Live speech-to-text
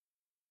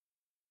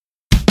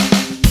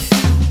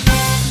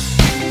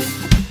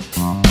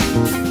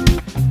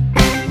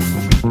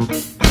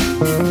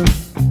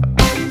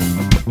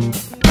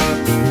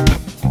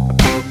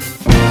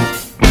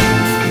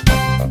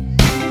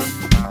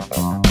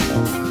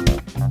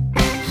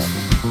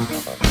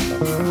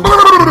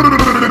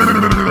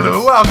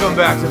Welcome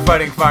back to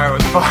Fighting Fire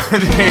with Fun,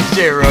 the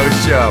AJ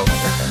Rose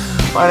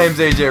Show. My name's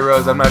AJ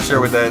Rose. I'm not sure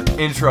what that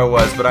intro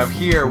was, but I'm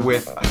here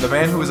with the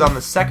man who was on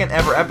the second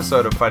ever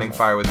episode of Fighting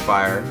Fire with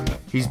Fire.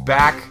 He's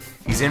back.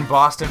 He's in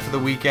Boston for the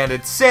weekend.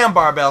 It's Sam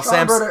Barbell.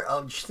 Sam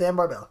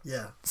Barbell,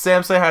 yeah.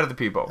 Sam, say hi to the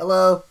people.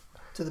 Hello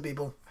to the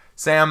people.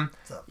 Sam,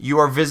 you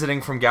are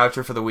visiting from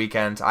Goucher for the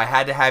weekend. I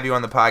had to have you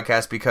on the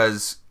podcast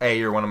because, A,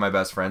 you're one of my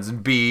best friends,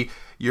 and B,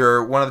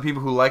 you're one of the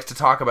people who likes to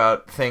talk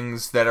about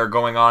things that are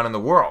going on in the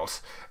world.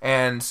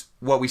 And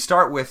what we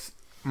start with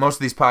most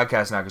of these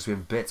podcasts now, because we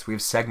have bits, we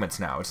have segments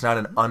now. It's not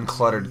an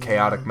uncluttered,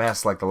 chaotic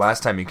mess like the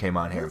last time you came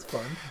on here. That's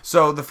fun.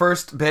 So the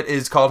first bit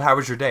is called How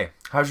Was Your Day?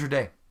 How's your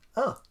day?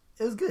 Oh,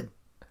 it was good.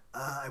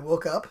 I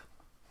woke up,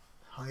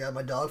 hung out with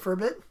my dog for a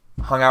bit.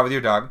 Hung out with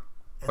your dog.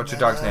 What's your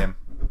dog's name?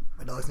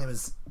 My dog's name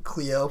is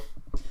Cleo.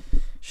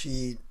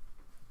 She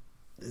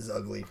is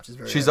ugly.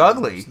 She's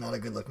ugly? She's not a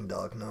good-looking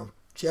dog, no.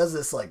 She has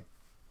this,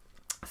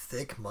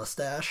 thick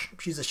mustache.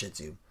 She's a Shih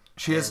Tzu.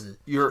 She has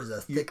your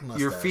thick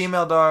mustache. Your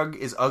female dog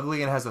is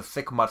ugly and has a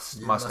thick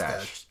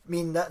mustache. I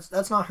mean,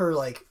 that's not her,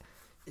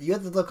 you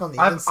have to look on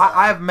the inside.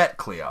 I've met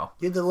Cleo.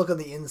 You have to look on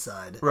the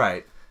inside.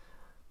 Right.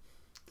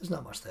 There's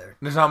not much there.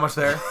 There's not much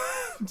there?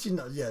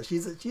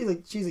 She's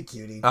a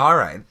cutie. All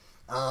right.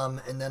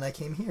 And then I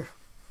came here.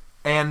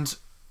 And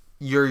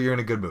you're in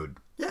a good mood.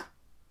 Yeah.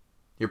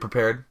 You're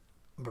prepared?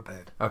 I'm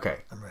prepared. Okay.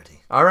 I'm ready.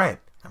 All right.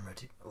 I'm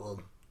ready.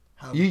 Well,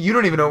 you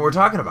don't even know what we're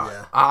talking about.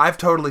 Yeah. I've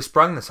totally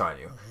sprung this on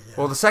you. Yeah.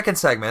 Well, the second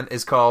segment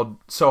is called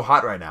So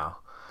Hot Right Now.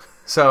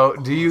 So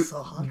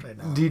so hot right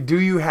now. Do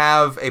you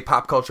have a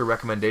pop culture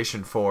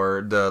recommendation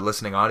for the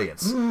listening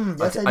audience?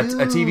 Yes, I do.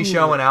 A TV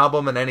show, an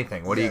album, and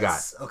anything. What do you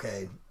got?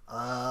 Okay.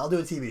 I'll do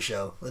a TV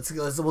show. We'll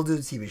do a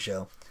TV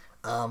show.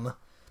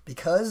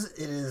 Because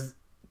it is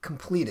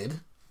completed,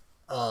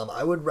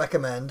 I would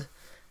recommend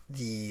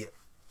the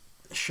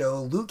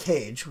show Luke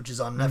Cage, which is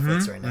on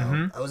Netflix right now.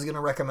 Mm-hmm. I was going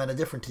to recommend a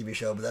different TV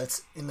show, but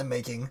that's in the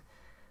making.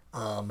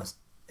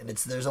 And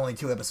there's only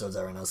 2 episodes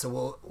out right now,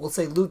 so we'll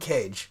say Luke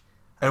Cage.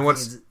 And what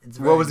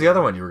was the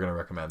other one you were going to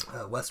recommend?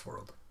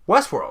 Westworld.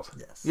 Westworld.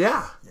 Yes.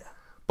 Yeah. Yeah.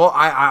 Well,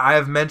 I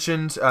have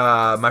mentioned,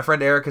 my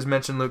friend Eric has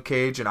mentioned Luke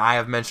Cage, and I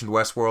have mentioned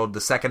Westworld.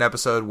 The second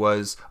episode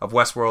of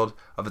Westworld,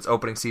 of its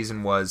opening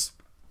season, was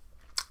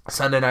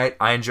Sunday night.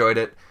 I enjoyed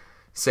it.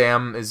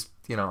 Sam is,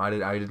 I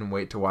didn't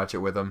wait to watch it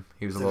with him.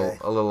 He was a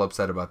little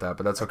upset about that,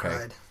 but that's okay.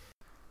 Cried.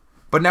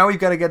 But now we've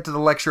got to get to the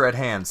lecture at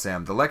hand,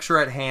 Sam. The lecture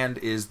at hand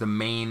is the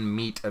main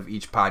meat of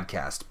each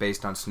podcast,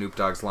 based on Snoop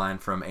Dogg's line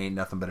from Ain't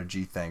Nothing But a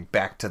G Thing.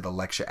 Back to the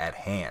lecture at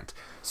hand.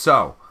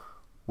 So,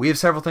 we have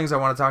several things I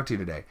want to talk to you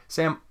today.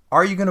 Sam,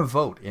 are you going to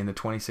vote in the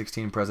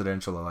 2016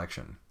 presidential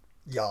election?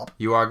 Yup.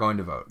 You are going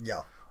to vote?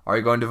 Yeah. Are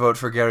you going to vote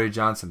for Gary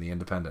Johnson, the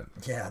independent?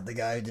 Yeah, the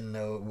guy who didn't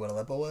know what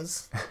Aleppo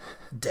was?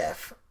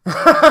 Deaf.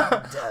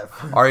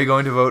 Deaf. Are you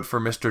going to vote for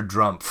Mr.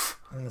 Drumpf?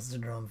 Mr.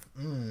 Drumpf.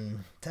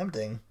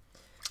 Tempting.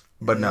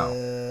 But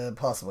no.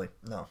 Possibly.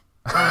 No.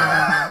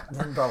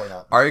 Probably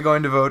not. Are you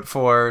going to vote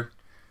for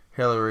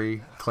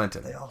Hillary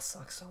Clinton? They all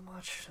suck so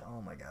much.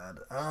 Oh my god.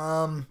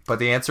 But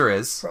the answer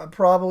is?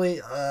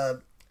 Probably.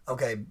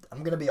 Okay,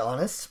 I'm gonna be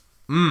honest.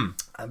 I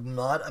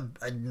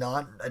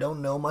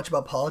don't know much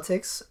about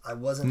politics. I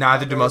wasn't.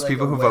 Neither do most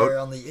people who vote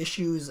on the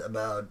issues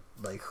about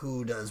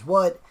who does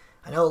what.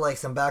 I know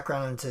some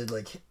background into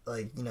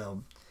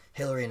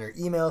Hillary and her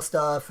email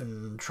stuff,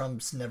 and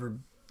Trump's never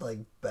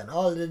been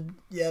audited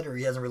yet, or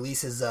he hasn't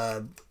released his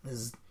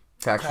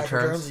tax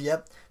returns.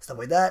 Yep, stuff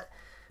like that.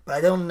 But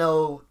I don't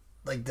know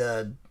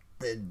the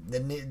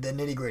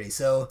nitty gritty.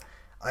 So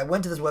I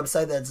went to this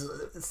website that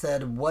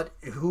said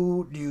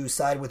who do you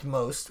side with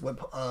most? What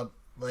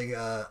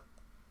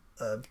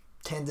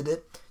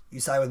candidate you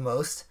side with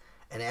most,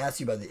 and it asks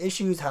you about the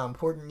issues, how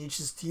important each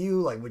is to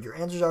you, what your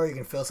answers are. You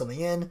can fill something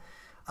in,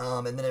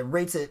 and then it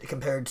rates it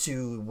compared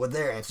to what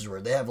their answers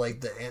were. They have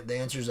the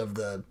answers of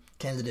the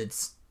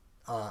candidates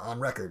on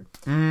record,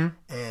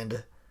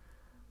 and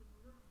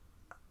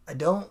I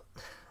don't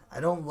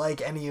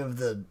like any of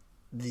the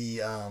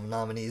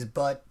nominees,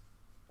 but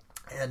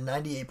I had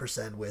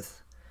 98%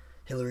 with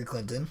Hillary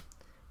Clinton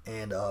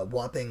and a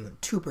whopping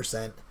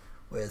 2%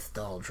 with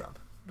Donald Trump.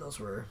 Those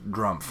were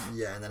Drumpf.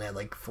 Yeah, and then I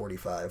had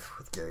 45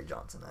 with Gary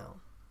Johnson. I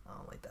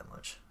don't like that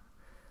much.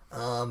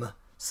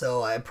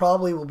 So I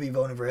probably will be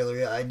voting for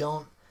Hillary. If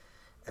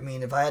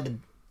I had to,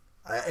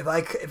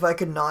 if I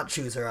could not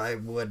choose her, I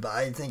would. But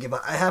I think if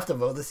I have to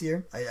vote this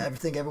year, I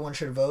think everyone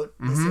should vote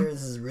this year.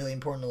 This is a really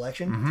important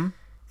election,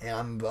 and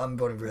I'm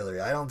voting for Hillary.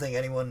 I don't think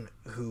anyone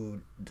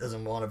who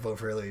doesn't want to vote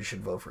for Hillary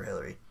should vote for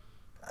Hillary.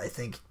 I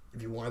think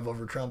if you want to vote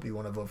for Trump, you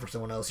want to vote for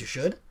someone else, you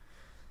should,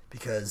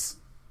 because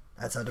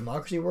that's how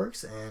democracy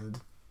works,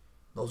 and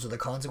those are the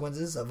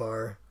consequences of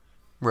our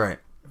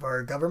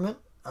government.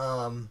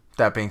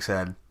 That being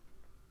said,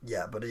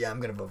 I'm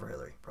gonna vote for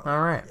Hillary. Probably.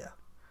 All right. Yeah.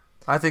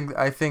 I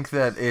think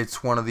that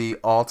it's one of the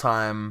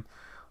all-time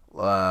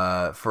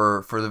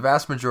for the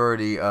vast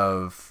majority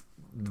of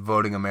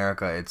voting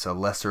America, it's a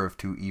lesser of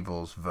two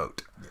evils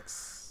vote.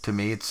 Yes. To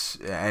me,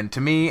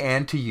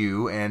 and to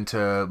you and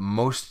to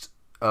most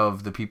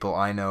of the people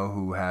I know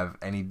who have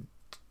any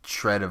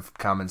shred of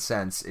common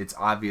sense, it's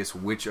obvious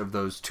which of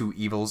those two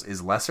evils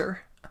is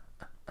lesser.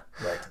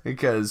 Right.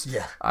 Because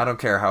I don't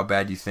care how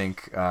bad you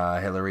think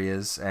Hillary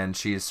is, and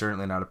she is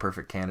certainly not a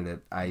perfect candidate.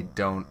 I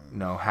don't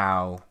know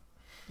how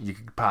you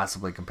could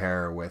possibly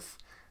compare her with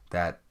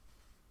that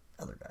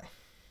other guy,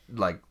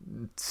 like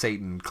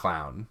Satan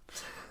clown.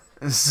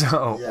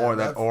 So or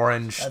that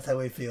orange. That's how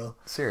we feel.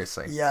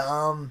 Seriously. Yeah.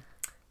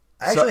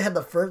 I actually had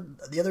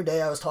the other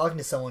day I was talking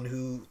to someone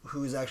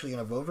who's actually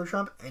going to vote for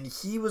Trump, and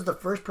he was the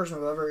first person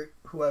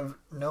who I've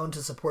known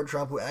to support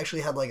Trump who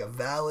actually had like a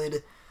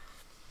valid,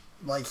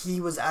 like he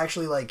was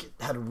actually like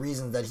had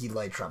reasons that he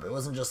liked Trump. It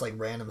wasn't just like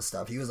random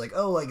stuff. He was like,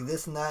 oh, like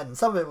this and that, and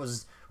some of it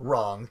was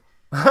wrong.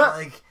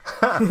 like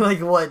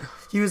what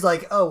he was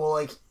like, oh well,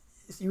 like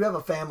you have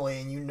a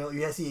family and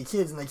you see your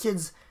kids and the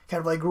kids kind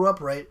of like grew up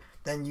right.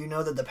 Then you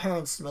know that the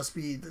parents must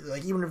be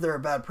like, even if they're a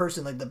bad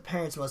person, like the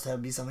parents must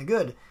have be something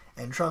good.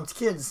 And Trump's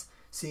kids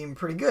seem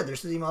pretty good. They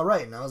seem all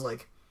right. And I was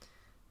like,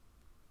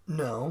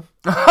 no,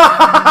 no,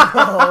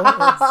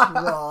 it's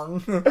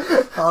wrong.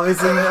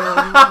 Obviously,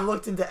 never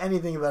looked into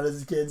anything about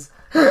his kids.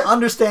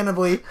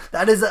 Understandably,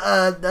 that's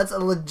a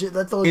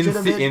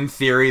legitimate. In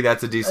theory,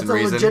 that's a decent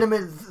reason. That's a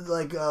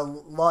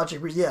legitimate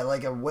logic. Yeah,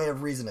 like a way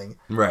of reasoning.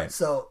 Right.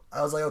 So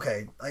I was like,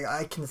 okay,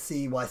 I can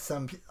see why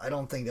I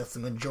don't think that's the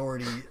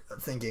majority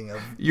thinking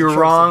of. You're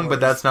wrong, but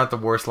that's not the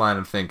worst line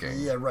of thinking.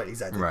 Yeah. Right.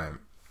 Exactly. Right.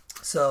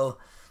 So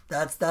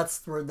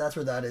that's where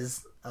that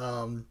is.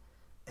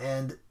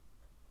 And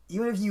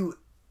even if you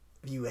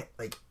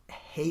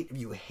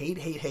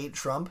hate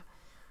Trump,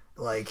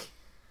 like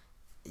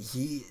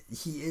he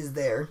is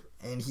there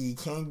and he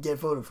can get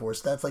voted for.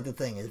 So that's like the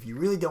thing. If you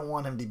really don't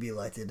want him to be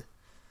elected,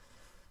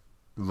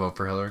 vote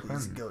for Hillary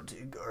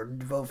Clinton. Or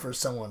vote for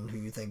someone who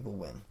you think will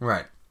win.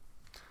 Right.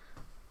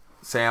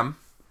 Sam,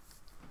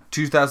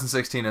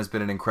 2016 has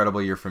been an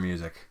incredible year for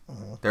music.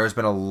 Mm-hmm. There has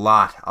been a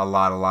lot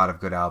of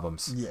good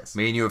albums. Yes.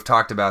 Me and you have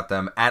talked about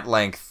them at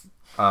length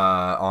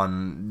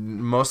on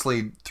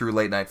mostly through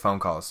late night phone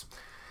calls.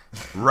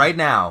 Right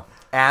now,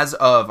 as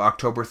of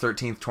October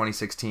 13th,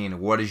 2016,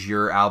 what is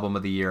your album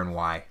of the year and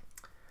why?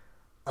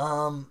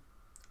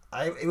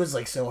 It was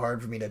like so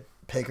hard for me to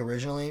pick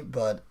originally,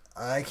 but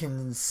I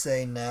can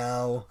say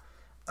now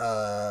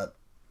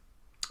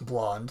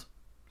Blonde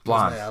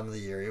was my album of the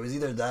year. It was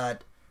either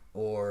that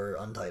or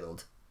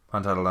Untitled.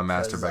 Untitled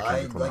Unmastered by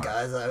Kendrick Lamar. Like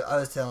as I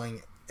was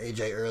telling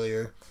AJ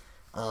earlier,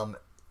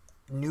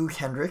 New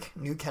Kendrick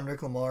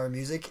Lamar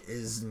music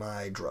is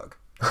my drug.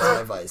 That's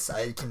my vice.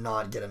 I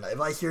cannot get enough. If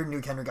I hear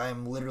New Kendrick, I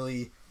am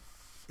literally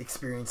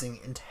experiencing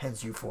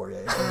intense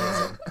euphoria. It's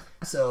amazing.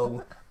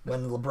 So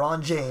when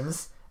LeBron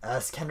James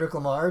asked Kendrick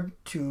Lamar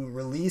to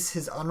release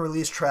his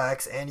unreleased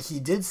tracks, and he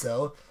did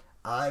so,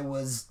 I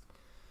was...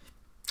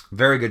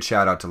 Very good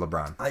shout out to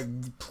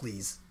LeBron.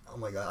 Please. Oh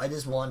my god. I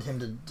just want him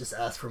to just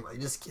ask for...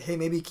 Hey,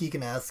 maybe he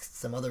can ask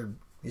some other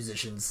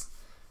musicians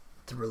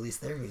to release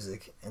their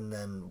music, and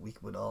then we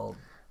would all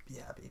be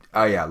happy.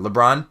 Oh yeah,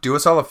 LeBron, do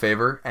us all a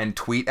favor and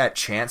tweet at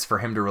Chance for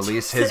him to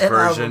release his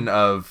version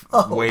of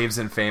Waves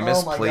and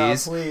Famous,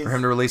 please. God, please. For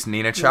him to release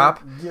Nina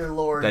Chop, dear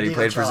Lord, that he Nina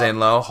played Chop. for Zane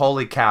Lowe.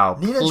 Holy cow!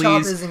 Nina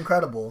Chop is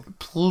incredible.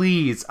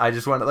 Please, I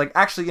just want to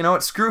actually, you know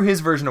what? Screw his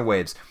version of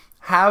Waves.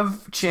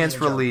 Have Chance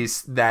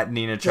release that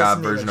Nina Chop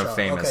version of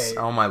Famous. Okay.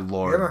 Oh my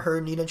Lord! You ever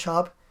heard Nina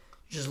Chop?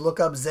 Just look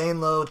up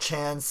Zane Lowe,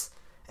 Chance,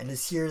 and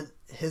just hear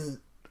his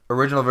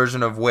original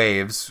version of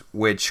Waves,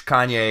 which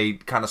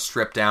Kanye kind of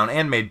stripped down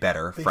and made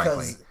better,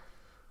 frankly.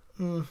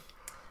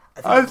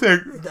 I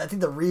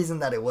think the reason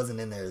that it wasn't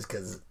in there is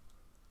because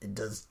it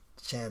does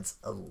Chance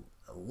a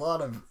lot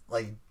of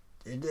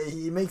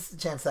he makes the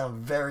Chance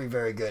sound very,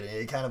 very good, and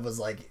it kind of was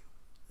like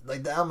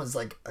the album is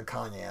like a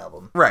Kanye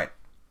album, right?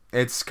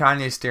 It's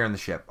Kanye steering the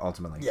ship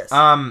ultimately. Yes.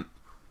 And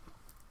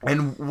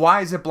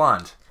why is it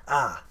Blonde?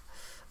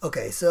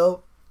 Okay,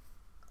 so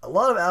a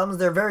lot of albums,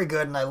 they're very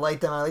good, and I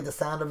like them. I like the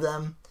sound of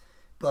them.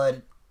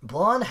 But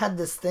Blonde had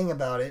this thing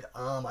about it.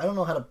 I don't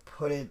know how to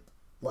put it.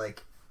 I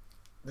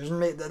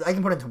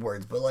can put it into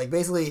words, but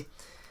basically,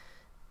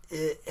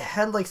 it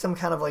had some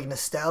kind of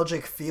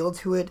nostalgic feel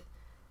to it,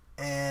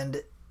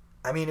 and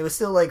I mean, it was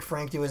still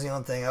Frank doing his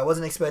own thing. I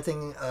wasn't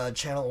expecting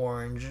Channel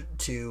Orange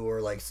 2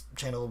 or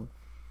Channel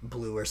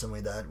Blue or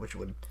something like that, which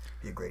would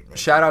be a great name.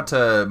 Shout out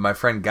to my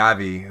friend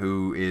Gavi,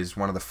 who is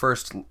one of the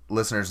first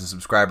listeners and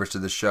subscribers to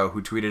this show,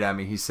 who tweeted at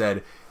me. He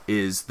said,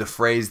 is the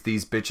phrase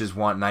 "these bitches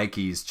want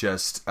Nikes"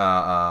 just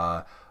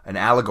an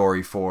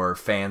allegory for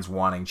fans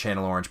wanting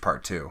Channel Orange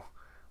Part 2,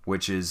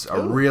 which is a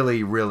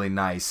really, really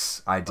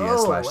nice idea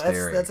 /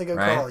 theory. That's a good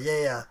call.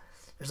 Yeah.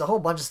 There's a whole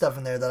bunch of stuff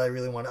in there that I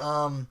really want.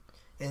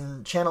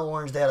 In Channel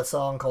Orange, they had a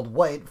song called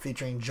 "White"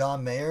 featuring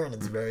John Mayer, and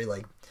it's very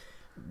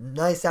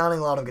nice sounding,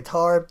 a lot of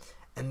guitar.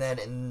 And then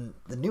in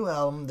the new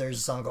album, there's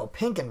a song called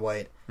 "Pink and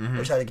White,"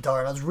 which had a guitar,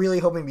 and I was really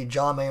hoping to be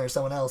John Mayer or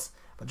someone else.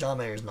 But John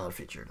Mayer is not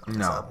featured on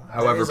this album.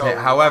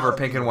 However,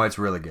 Pink and White's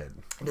really good.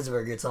 It is a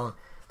very good song.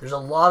 There's a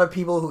lot of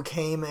people who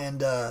came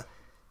and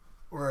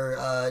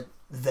were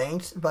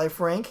thanked by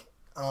Frank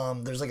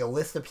There's like a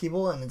list of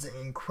people, and it's an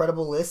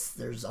incredible list.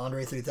 There's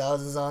Andre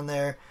 3000's on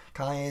there,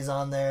 Kanye's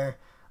on there,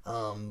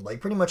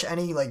 like pretty much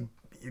any like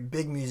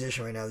big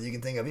musician right now that you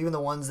can think of, even the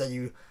ones that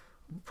you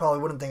probably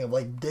wouldn't think of,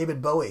 like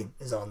David Bowie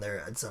is on there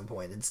at some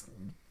point. It's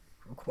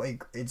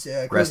quite, it's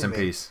crazy. Rest in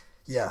peace.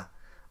 Yeah.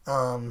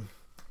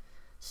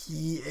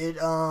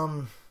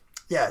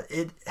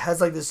 It has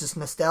like this just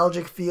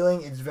nostalgic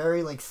feeling. It's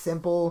very like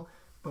simple,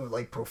 but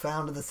like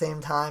profound at the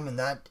same time, and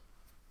that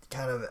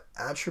kind of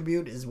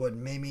attribute is what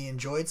made me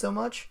enjoy it so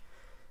much.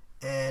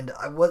 And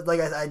I was like,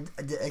 I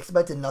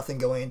expected nothing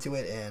going into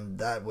it, and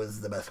that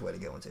was the best way to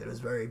go into it. It was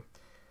very,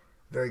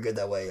 very good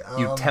that way.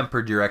 You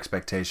tempered your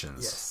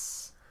expectations.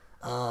 Yes.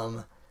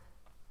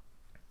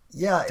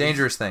 Yeah.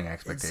 Dangerous thing,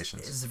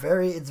 expectations. It's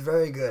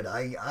very good.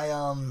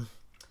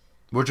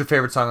 What's your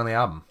favorite song on the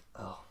album?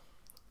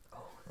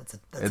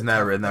 Isn't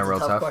that real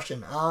tough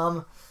question?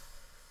 I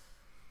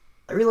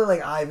really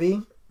like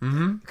Ivy.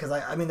 Because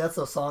I mean that's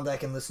a song that I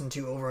can listen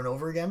to over and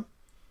over again.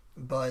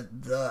 But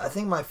I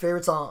think my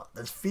favorite song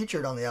that's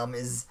featured on the album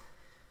is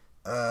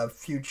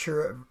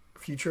Future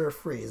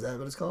Free. Is that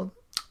what it's called?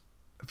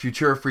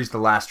 Future Free's the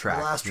last track.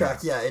 The last track,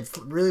 yeah. It's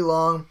really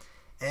long,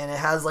 and it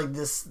has like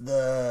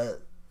I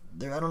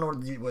don't know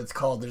what it's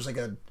called. There's like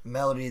a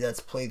melody that's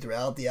played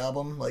throughout the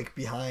album, like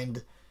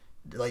behind,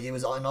 like it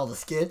was on all the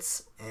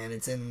skits, and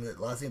it's in the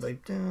last thing. It's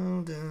like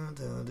dun, dun,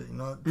 dun, dun, you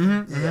know,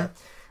 yeah.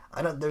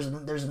 I don't. There's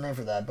a name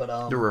for that,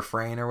 but the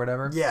refrain or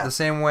whatever. Yeah, the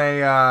same way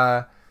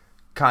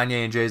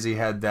Kanye and Jay-Z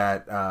had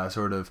that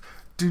sort of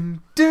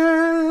dun,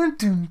 dun,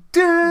 dun,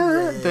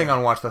 dun, thing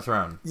on Watch the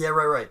Throne. Yeah,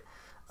 right.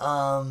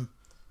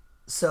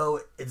 So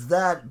it's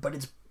that, but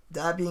it's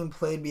that being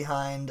played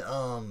behind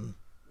a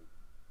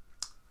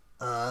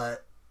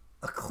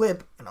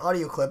clip, an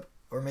audio clip,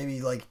 or maybe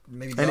an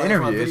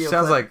interview. It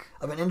sounds like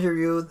of an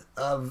interview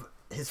of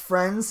his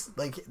friends,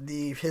 like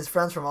his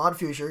friends from Odd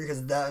Future,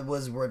 because that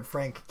was where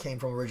Frank came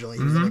from originally.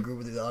 He was in a group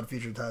with the Odd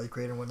Future, Tyler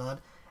Creator and whatnot,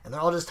 and they're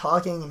all just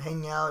talking and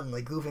hanging out and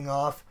like goofing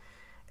off,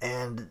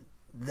 and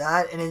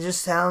it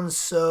just sounds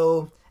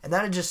so, and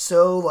that is just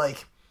so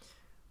like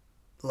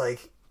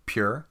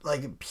pure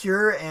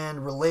and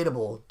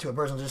relatable to a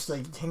person, just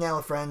like hang out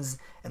with friends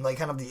and like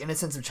kind of the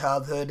innocence of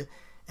childhood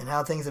and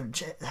how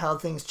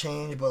things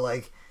change, but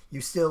like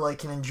you still like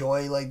can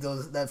enjoy like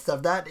that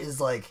stuff. That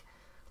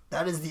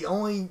is the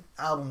only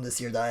album this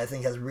year that I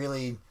think has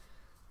really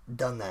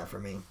done that for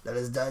me. That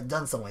has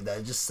done something like that.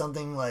 It's just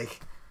something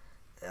like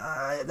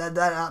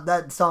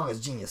that song is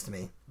genius to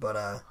me.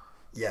 But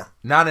yeah.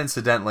 Not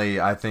incidentally,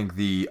 I think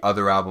the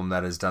other album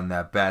that has done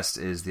that best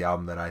is the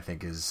album that I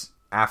think is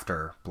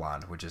after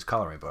Blonde, which is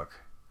Coloring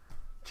Book.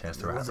 Chance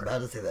the Rapper. I was about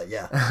to say that.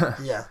 Yeah,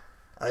 yeah,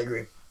 I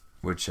agree.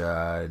 Which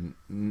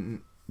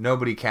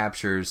nobody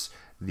captures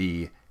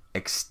the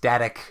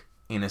ecstatic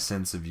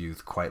innocence of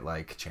youth quite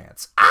like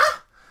Chance.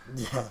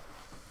 Yeah.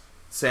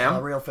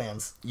 Sam, real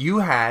fans. You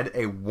had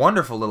a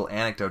wonderful little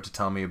anecdote to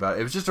tell me about.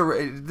 It was just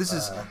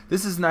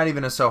this is not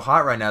even a so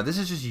hot right now. This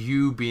is just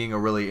you being a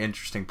really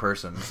interesting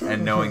person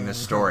and knowing this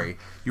story.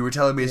 You were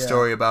telling me a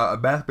story about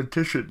a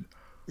mathematician.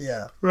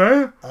 Yeah.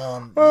 Right?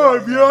 I'm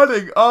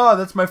yawning. Oh,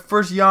 that's my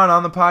first yawn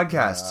on the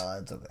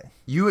podcast. It's okay.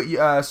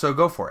 So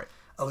go for it.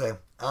 Okay.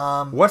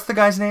 What's the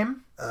guy's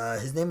name?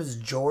 His name is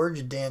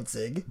George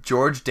Dantzig.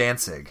 George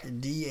Dantzig.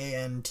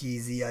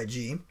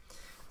 Dantzig.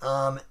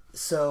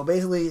 So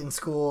basically in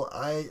school,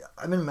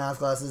 I'm in math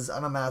classes.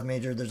 I'm a math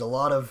major. There's a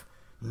lot of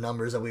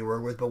numbers that we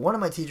work with, but one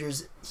of my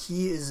teachers,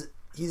 he's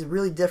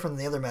really different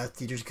than the other math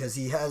teachers because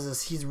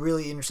he's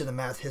really interested in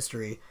math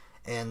history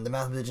and the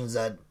mathematicians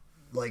that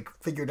like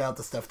figured out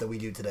the stuff that we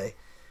do today.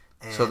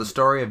 And so the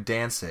story of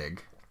Dantzig.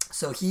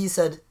 So he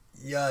said,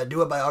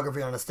 do a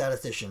biography on a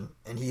statistician,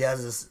 and he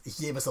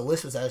gave us a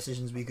list of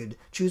statisticians we could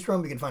choose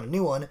from. We could find a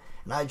new one,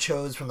 and I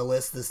chose from the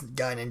list this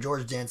guy named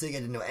George Dantzig. I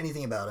didn't know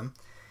anything about him,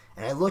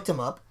 and I looked him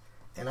up,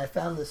 and I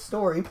found this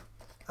story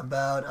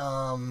about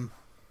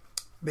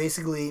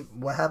basically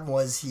what happened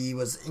was he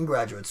was in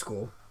graduate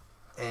school,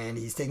 and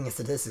he's taking a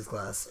statistics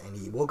class, and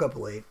he woke up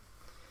late,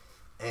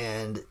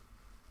 and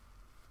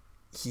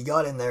he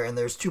got in there, and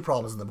there's 2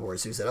 problems on the board.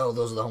 So he said, "Oh,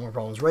 those are the homework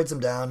problems." Writes them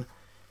down.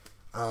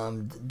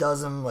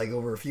 Does them like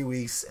over a few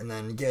weeks, and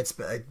then gets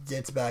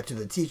back to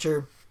the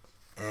teacher,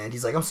 and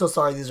he's like, "I'm so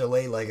sorry, these are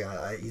late." Like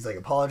he's like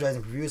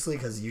apologizing profusely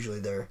because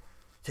usually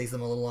takes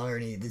them a little longer,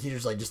 and the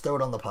teacher's like, "Just throw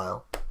it on the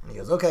pile," and he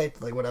goes, "Okay,"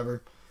 like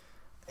whatever,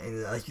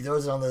 and he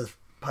throws it on the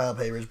pile of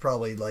papers.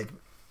 Probably like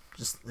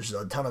just there's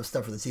a ton of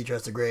stuff for the teacher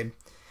has to grade,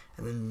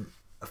 and then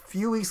a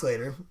few weeks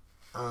later,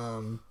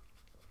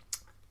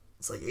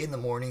 it's like 8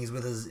 a.m.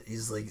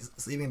 He's like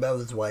sleeping in bed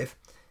with his wife.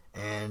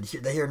 And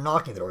they hear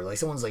knocking at the door, like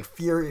someone's like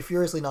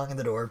furiously knocking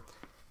the door,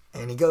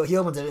 and he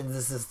opens it, and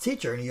this is his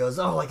teacher, and he goes,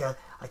 "Oh, like I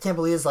can't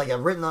believe it's like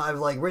I've written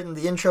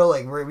the intro,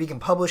 like where we can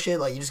publish it,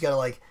 like you just gotta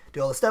like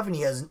do all this stuff," and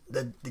he has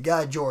the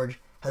guy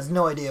George has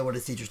no idea what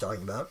his teacher's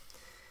talking about,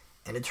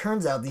 and it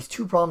turns out these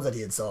 2 problems that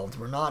he had solved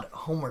were not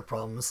homework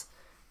problems,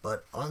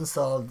 but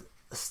unsolved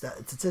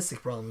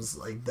statistic problems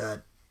like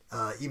that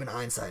even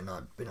Einstein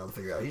not been able to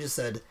figure out. He just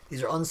said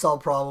these are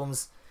unsolved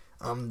problems.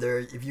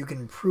 if you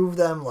can prove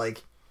them,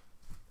 like,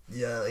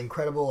 yeah,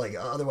 incredible, like,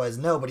 otherwise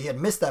no, but he had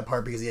missed that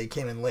part because he had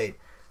came in late.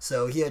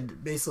 So he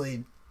had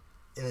basically,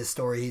 in his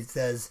story, he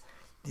says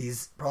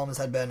these problems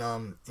had been,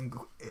 and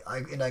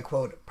I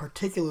quote,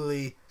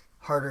 particularly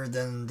harder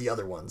than the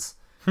other ones.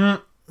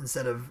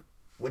 Instead of,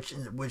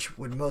 which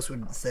would most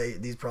would say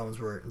these problems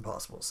were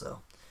impossible.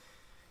 So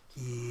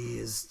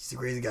he's a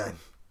crazy guy.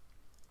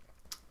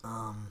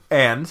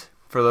 And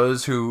for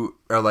those who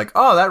are like,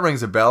 oh, that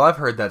rings a bell, I've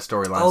heard that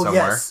storyline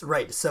somewhere. Oh, yes,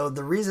 right. So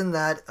the reason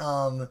that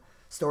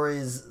story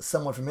is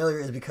somewhat familiar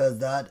is because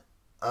that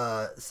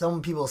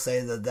some people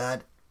say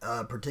that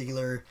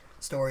particular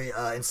story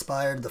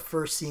inspired the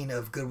first scene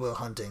of Good Will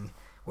Hunting,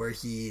 where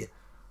he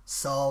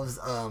solves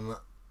a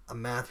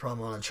math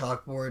problem on a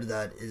chalkboard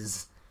that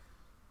is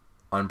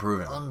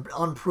unproven.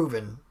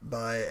 Unproven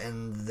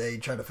and they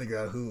try to figure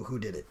out who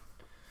did it.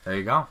 There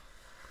you go.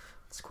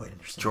 It's quite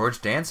interesting.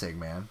 George Danzig,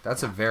 man.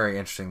 That's a very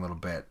interesting little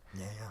bit.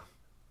 Yeah.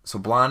 So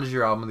Blonde is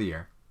your album of the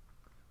year.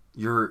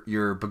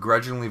 You're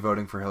begrudgingly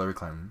voting for Hillary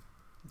Clinton.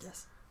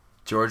 Yes.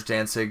 George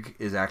Danzig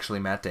is actually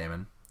Matt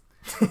Damon.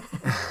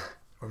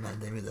 Or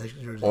Matt Damon's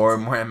actually George Danzig. Or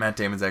Matt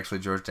Damon's actually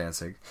George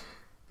Danzig.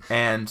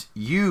 And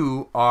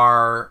you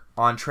are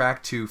on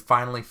track to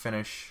finally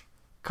finish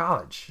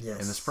college in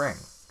the spring.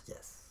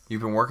 Yes.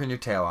 You've been working your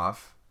tail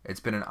off. It's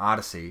been an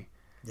odyssey.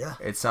 Yeah.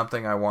 It's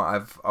something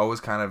I've always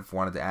kind of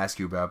wanted to ask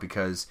you about,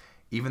 because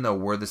even though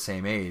we're the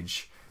same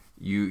age,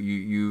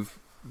 you've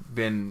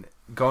been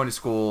going to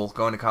school,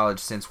 going to college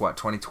since what,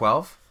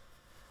 2012?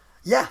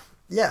 Yeah.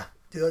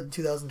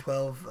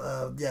 2012.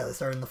 It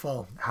started in the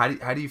fall. How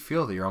do you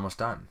feel that you're almost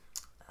done?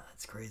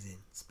 It's crazy.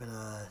 It's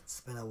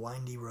been a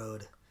windy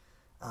road.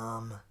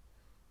 I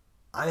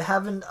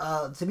haven't,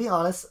 to be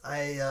honest,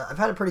 I've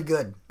had it pretty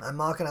good. I'm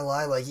not gonna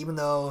lie. Like, even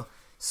though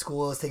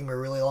school is taking me a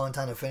really long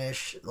time to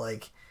finish,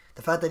 like,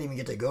 the fact that I didn't even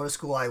get to go to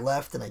school, I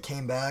left and I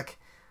came back.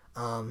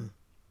 I'll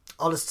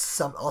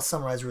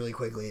summarize really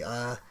quickly.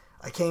 I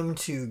came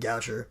to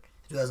Goucher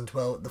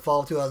 2012, the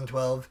fall of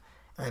 2012,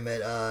 and I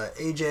met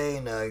AJ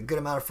and a good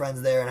amount of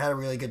friends there and had a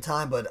really good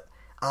time, but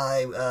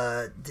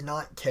I did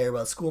not care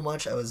about school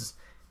much. I was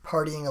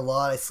partying a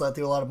lot. I slept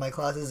through a lot of my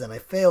classes, and I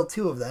failed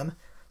 2 of them,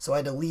 so I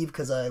had to leave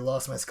because I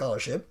lost my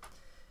scholarship.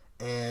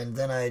 And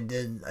then I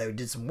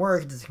did some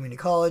work, did some community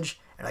college,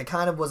 and I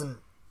kind of wasn't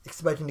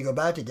expecting to go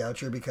back to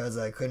Goucher because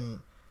I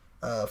couldn't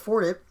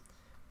afford it.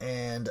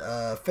 And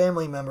a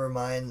family member of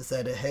mine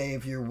said, "Hey,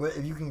 if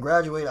you can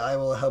graduate, I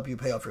will help you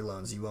pay off your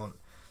loans. You won't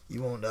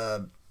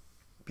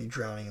be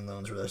drowning in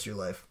loans for the rest of your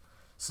life."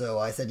 So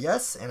I said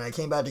yes, and I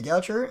came back to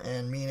Goucher,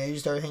 and me and AJ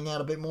started hanging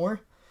out a bit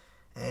more,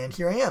 and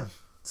here I am.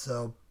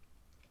 So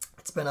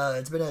it's been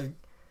a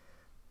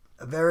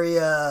very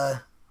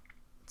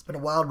it's been a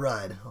wild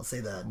ride, I'll say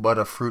that. But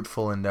a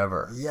fruitful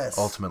endeavor. Yes.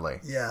 Ultimately.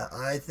 Yeah,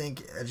 I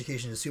think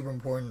education is super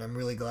important. I'm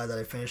really glad that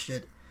I finished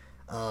it.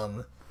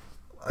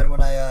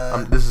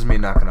 This is me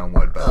knocking on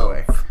wood, by the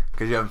way,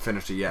 because you haven't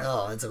finished it yet.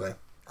 Oh, it's okay.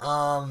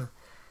 I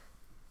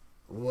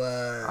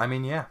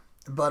mean, yeah.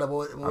 But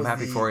I'm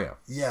happy for you.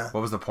 Yeah.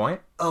 What was the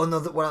point? Oh no!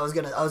 I was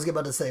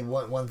about to say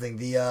one thing.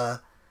 The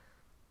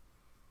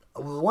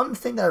one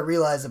thing that I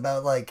realized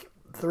about like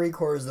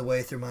 3/4 of the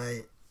way through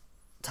my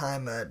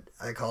time at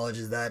college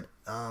is that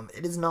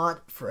it is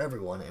not for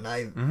everyone, and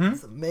I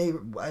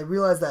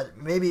realized that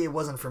maybe it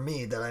wasn't for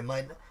me. That I'm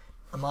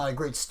not a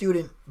great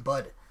student,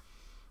 but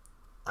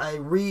I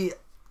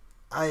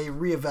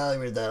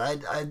reevaluated that.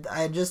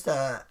 I just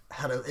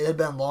it had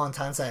been a long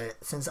time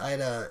since I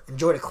had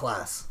enjoyed a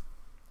class.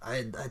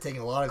 I'd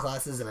taken a lot of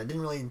classes and I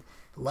didn't really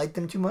like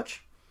them too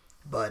much,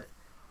 but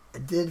I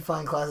did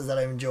find classes that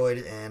I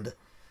enjoyed, and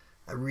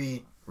I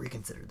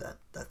reconsidered that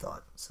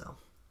thought. So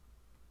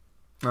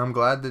I'm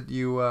glad that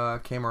you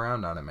came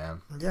around on it,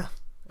 man. Yeah,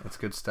 it's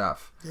good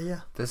stuff. Yeah.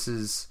 This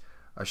is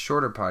a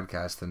shorter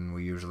podcast than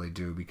we usually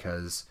do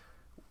because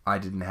I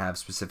didn't have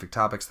specific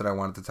topics that I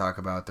wanted to talk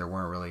about. There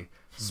weren't really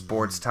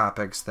sports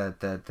topics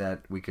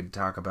that we could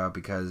talk about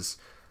because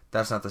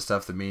that's not the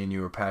stuff that me and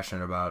you are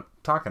passionate about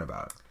talking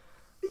about.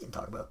 We can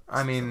talk about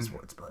some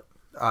sports, but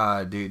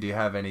do you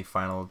have any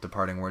final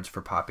departing words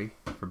for Big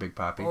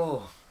Poppy?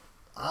 Oh,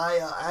 I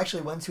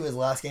actually went to his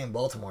last game in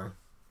Baltimore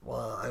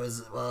while I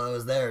was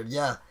there.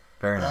 Yeah,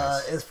 very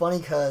nice. It's funny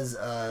because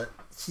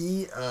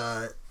he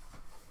in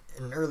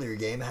an earlier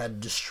game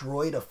had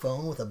destroyed a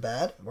phone with a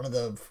bat, one of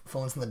the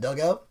phones in the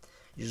dugout.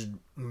 He just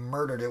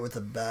murdered it with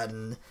a bat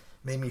and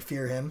made me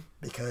fear him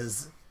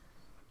because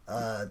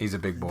he's a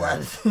big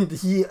boy.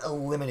 He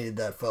eliminated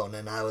that phone,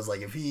 and I was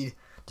like, if he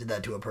did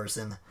that to a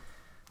person,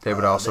 they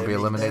would also be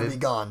eliminated. They would be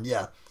gone.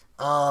 Yeah.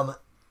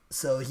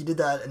 So he did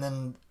that, and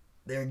then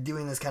they're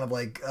doing this kind of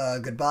like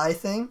goodbye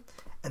thing,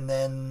 and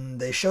then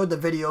they showed the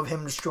video of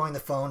him destroying the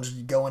phone,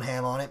 just going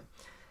ham on it,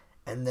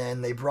 and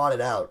then they brought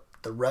it out,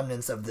 the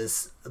remnants of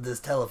this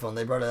telephone.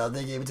 They brought it out.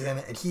 They gave it to him,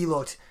 and he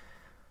looked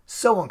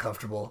so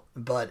uncomfortable.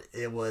 But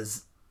it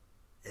was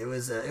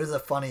a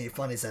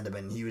funny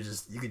sentiment. He was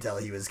just, you could tell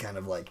he was kind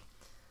of like,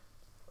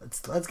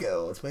 let's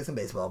go, let's play some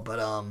baseball. But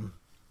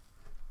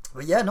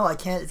yeah, no, I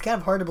can't. It's kind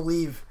of hard to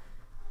believe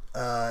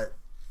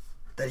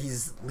that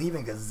he's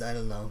leaving because I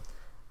don't know.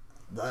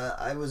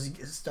 I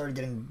started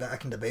getting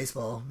back into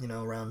baseball,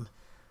 around, I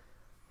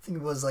think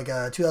it was like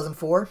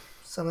 2004,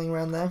 something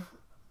around there,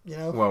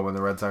 Well, when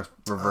the Red Sox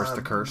reversed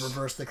the curse.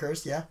 Reversed the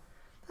curse, yeah.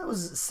 That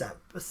was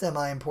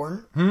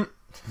semi-important.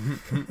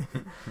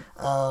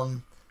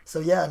 So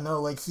yeah,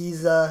 no, like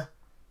he's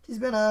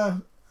been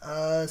a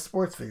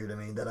sports figure to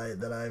me that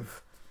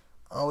I've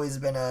always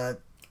been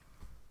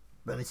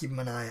keeping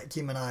an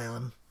eye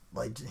on,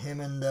 like him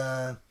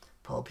and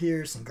Paul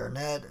Pierce and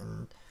Garnett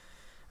and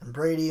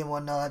Brady and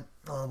whatnot,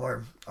 all of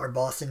our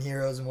Boston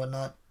heroes and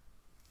whatnot.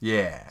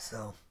 Yeah.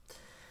 So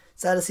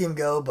sad to see him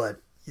go,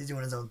 but he's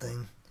doing his own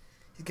thing.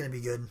 He's gonna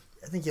be good.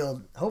 I think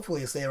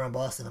hopefully he'll stay around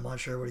Boston. I'm not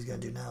sure what he's gonna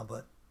do now,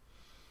 but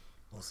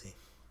we'll see.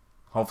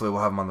 Hopefully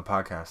we'll have him on the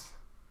podcast.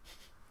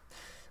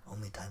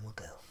 Only time will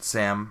tell.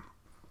 Sam,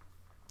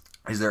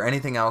 is there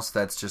anything else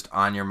that's just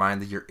on your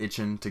mind that you're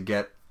itching to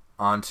get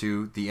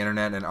onto the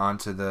internet and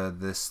onto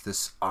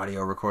this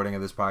audio recording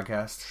of this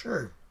podcast?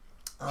 Sure.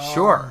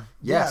 Sure.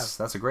 Yes,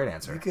 yeah. That's a great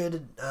answer. You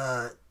could,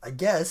 I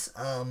guess,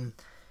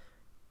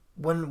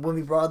 when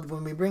we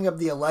bring up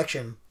the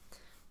election,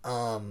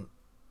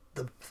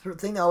 the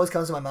thing that always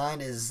comes to my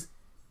mind is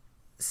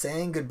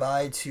saying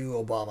goodbye to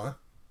Obama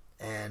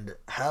and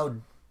how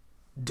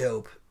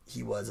dope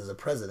he was as a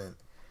president.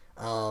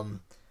 I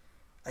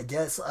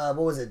guess, what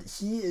was it?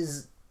 He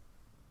is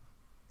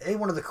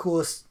one of the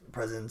coolest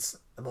presidents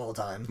of all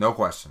time. No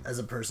question. As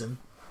a person.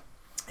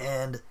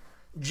 And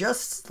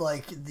just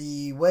like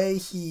the way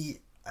he,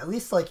 at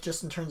least like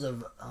just in terms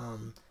of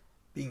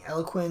being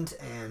eloquent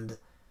and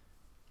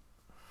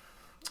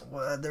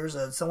there was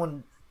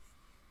someone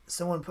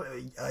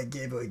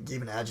gave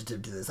an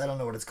adjective to this. I don't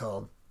know what it's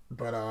called,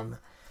 but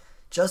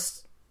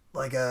just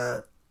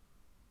a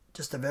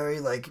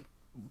very like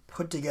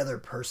put together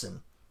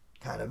person,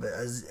 kind of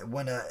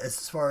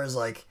as far as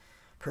like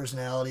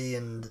personality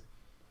and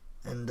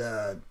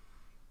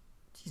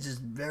he's just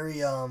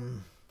very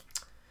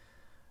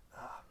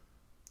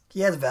he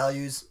has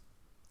values.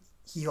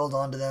 He holds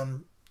on to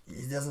them.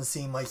 He doesn't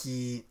seem like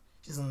he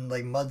doesn't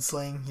like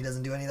mudsling. He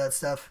doesn't do any of that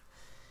stuff.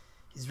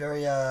 He's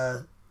very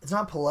it's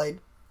not polite.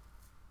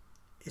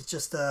 It's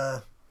just you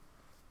know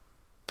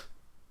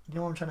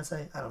what I'm trying to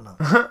say? I don't know.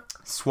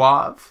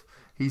 Suave.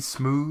 He's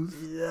smooth.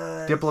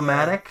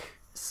 Diplomatic. Yeah,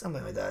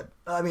 something like that.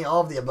 I mean, all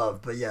of the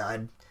above. But yeah,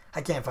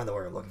 I can't find the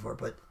word I'm looking for.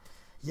 But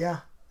yeah,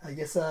 I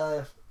guess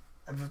I've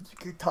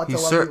talked to a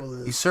lot of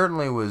people. He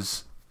certainly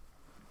was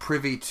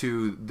privy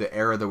to the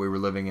era that we were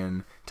living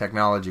in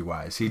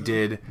technology-wise. He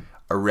did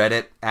a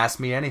Reddit Ask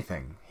Me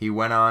Anything. He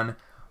went on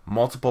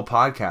multiple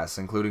podcasts,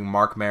 including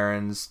Mark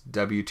Maron's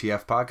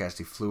WTF podcast.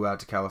 He flew out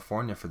to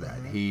California for that.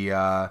 He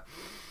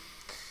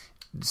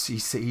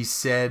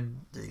said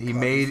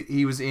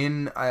he was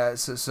in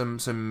some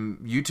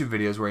YouTube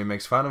videos where he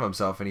makes fun of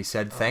himself, and he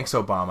said thanks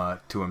Obama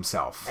to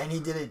himself, and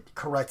he did it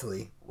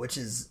correctly, which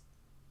is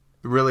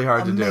really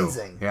hard to do.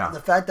 Amazing. Yeah,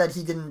 the fact that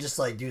he didn't just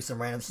like do some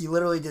random, he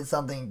literally did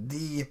something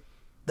the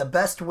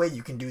best way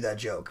you can do that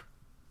joke.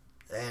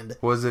 And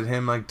was it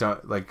him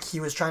like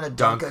he was trying to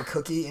dunk a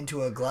cookie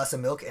into a glass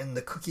of milk, and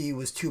the cookie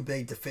was too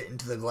big to fit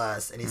into the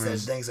glass, and he said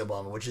thanks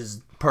Obama, which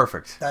is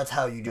perfect. That's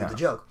how you do the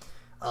joke.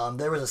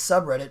 There was a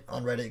subreddit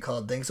on Reddit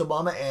called Thanks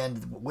Obama,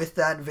 and with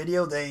that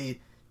video they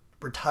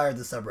retired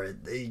the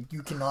subreddit.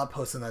 You cannot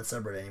post on that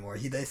subreddit anymore.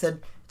 They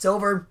said it's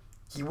over.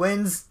 He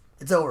wins.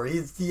 It's over.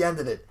 He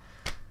ended it.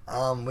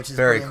 Which is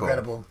very cool.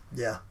 Incredible.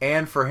 Yeah.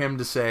 And for him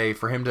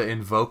to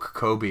invoke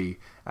Kobe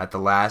at the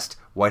last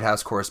White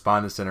House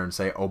Correspondents' Dinner and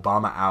say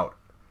Obama out.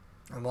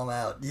 Obama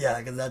out. Yeah,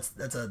 because that's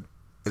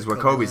what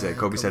Kobe said.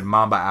 Kobe said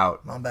Mamba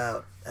out. Mamba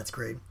out. That's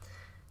great.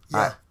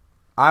 Yeah.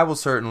 I will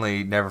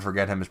certainly never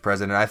forget him as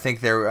president. I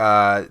think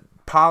they're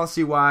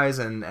policy-wise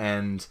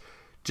and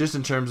just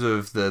in terms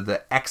of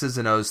the X's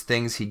and O's,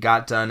 things he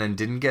got done and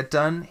didn't get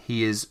done,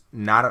 he is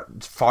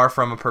not far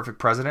from a perfect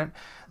president.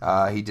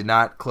 He did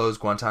not close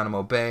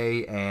Guantanamo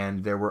Bay,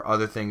 and there were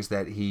other things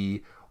that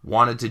he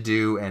wanted to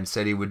do and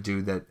said he would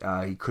do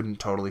that he couldn't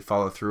totally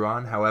follow through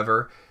on.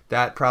 However,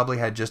 that probably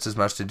had just as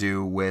much to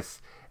do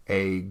with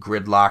a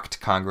gridlocked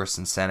Congress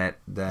and Senate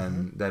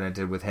than it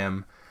did with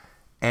him.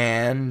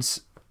 And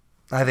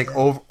I think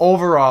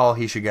overall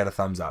he should get a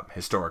thumbs up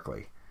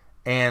historically,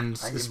 and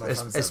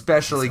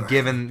especially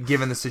given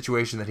the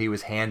situation that he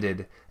was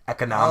handed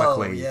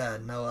economically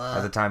at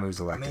the time he was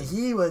elected. I mean,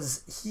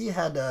 he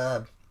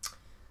had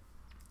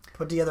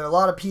put together a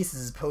lot of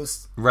pieces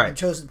post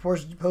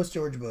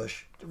George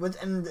Bush,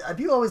 and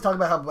people always talk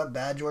about how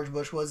bad George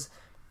Bush was,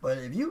 but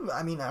I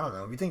don't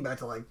know, if you think back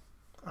to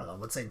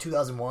let's say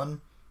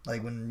 2001,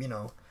 like when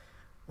the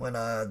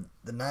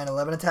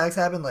 9/11 attacks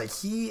happened, like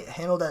he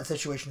handled that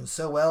situation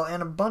so well,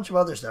 and a bunch of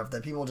other stuff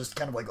that people just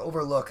kind of like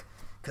overlook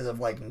because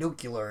of like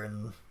nuclear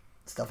and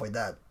stuff like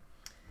that,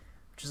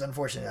 which is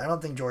unfortunate. I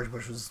don't think George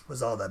Bush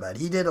was all that bad.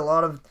 He did a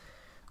lot of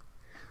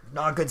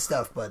not good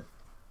stuff, but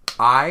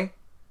I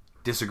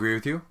disagree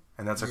with you,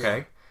 and that's okay.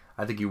 Yeah.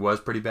 I think he was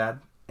pretty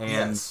bad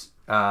and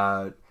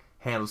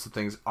handled some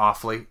things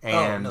awfully.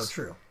 And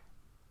true.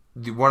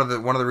 One of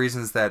the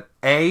reasons that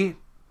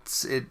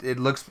it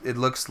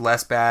looks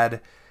less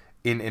bad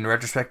in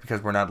retrospect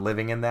because we're not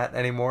living in that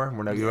anymore.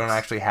 You don't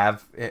actually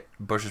have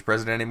Bush as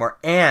president anymore,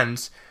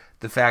 and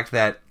the fact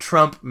that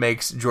Trump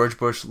makes George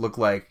Bush look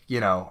like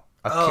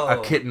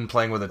a kitten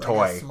playing with a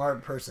toy, a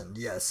smart person.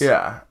 Yes.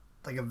 Yeah.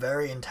 Like a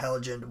very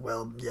intelligent.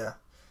 Well, yeah.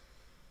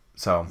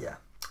 So. Yeah.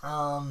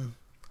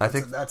 I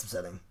think that's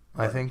upsetting.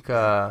 I think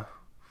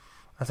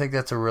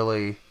that's a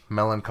really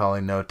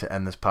melancholy note to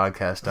end this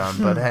podcast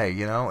on. But hey,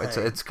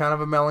 it's kind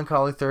of a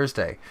melancholy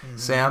Thursday. Mm-hmm.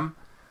 Sam,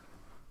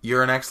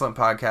 you're an excellent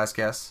podcast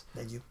guest.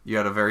 Thank you. You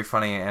had a very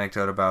funny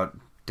anecdote about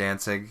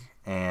Danzig,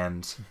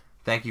 and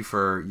thank you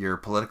for your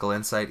political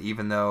insight,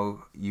 even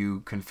though you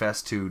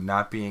confess to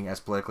not being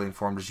as politically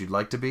informed as you'd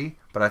like to be.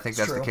 But I think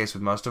that's the case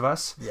with most of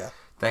us. Yeah.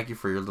 Thank you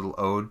for your little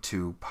ode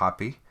to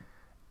Poppy.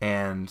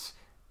 And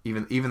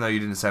even though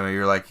you didn't say me,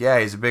 you're like, yeah,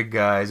 he's a big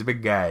guy. I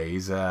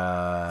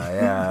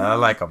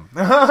like him.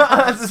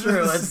 That's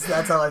true.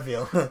 That's how I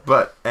feel.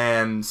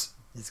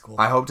 He's cool.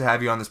 I hope to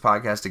have you on this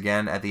podcast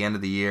again at the end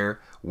of the year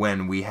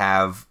when we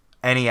have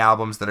any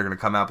albums that are going to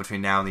come out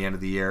between now and the end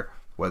of the year,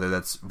 whether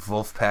that's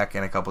Wolfpack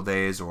in a couple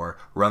days or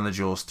Run the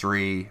Jewels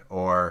 3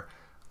 or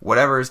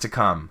whatever is to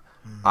come.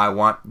 I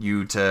want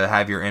you to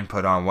have your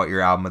input on what your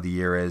album of the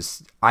year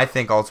is. I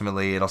think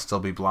ultimately it'll still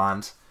be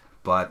Blonde,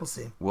 but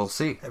we'll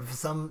see. If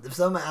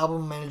some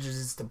album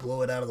manages to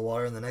blow it out of the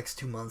water in the next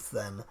 2 months,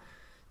 then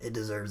it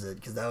deserves it,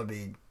 because that'd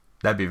be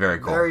very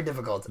cool. Very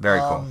difficult. Very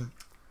cool.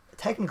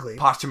 Technically,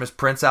 posthumous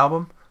Prince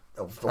album.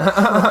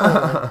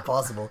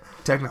 Possible.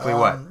 Technically,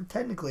 what?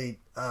 Technically,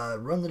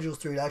 Run the Jewels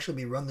 3 would actually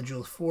be Run the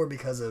Jewels 4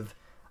 because of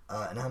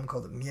an album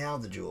called Meow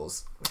the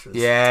Jewels, which was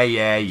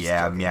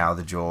Meow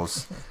the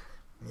Jewels.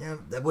 Yeah,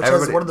 which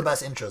has one of the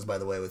best intros, by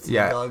the way, with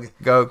Dog.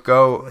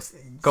 Go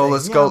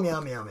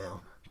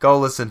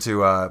listen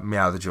to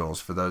Meow the Jewels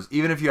for those.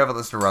 Even if you haven't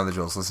listened to Run the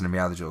Jewels, listen to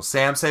Meow the Jewels.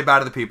 Sam, say bye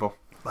to the people.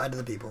 Bye to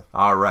the people.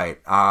 All right.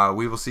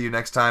 We will see you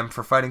next time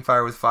for Fighting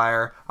Fire with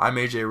Fire. I'm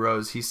AJ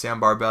Rose. He's Sam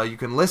Barbell. You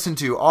can listen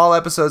to all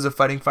episodes of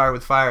Fighting Fire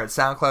with Fire at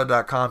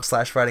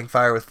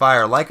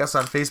soundcloud.com/fightingfirewithfire. Like us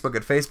on Facebook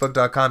at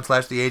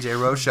facebook.com/The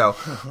AJ Rose Show.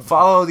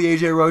 Follow The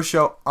AJ Rose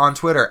Show on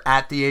Twitter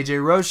at The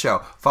AJ Rose Show.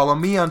 Follow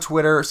me on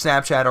Twitter,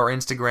 Snapchat, or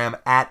Instagram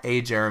at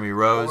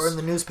AJeremyRose. Or in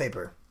the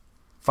newspaper.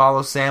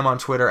 Follow Sam on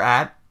Twitter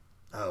at...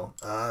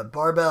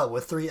 Barbell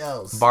with 3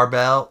 L's.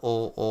 Barbell.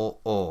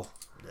 Yeah.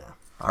 Yeah.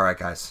 All right,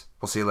 guys.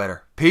 We'll see you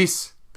later. Peace.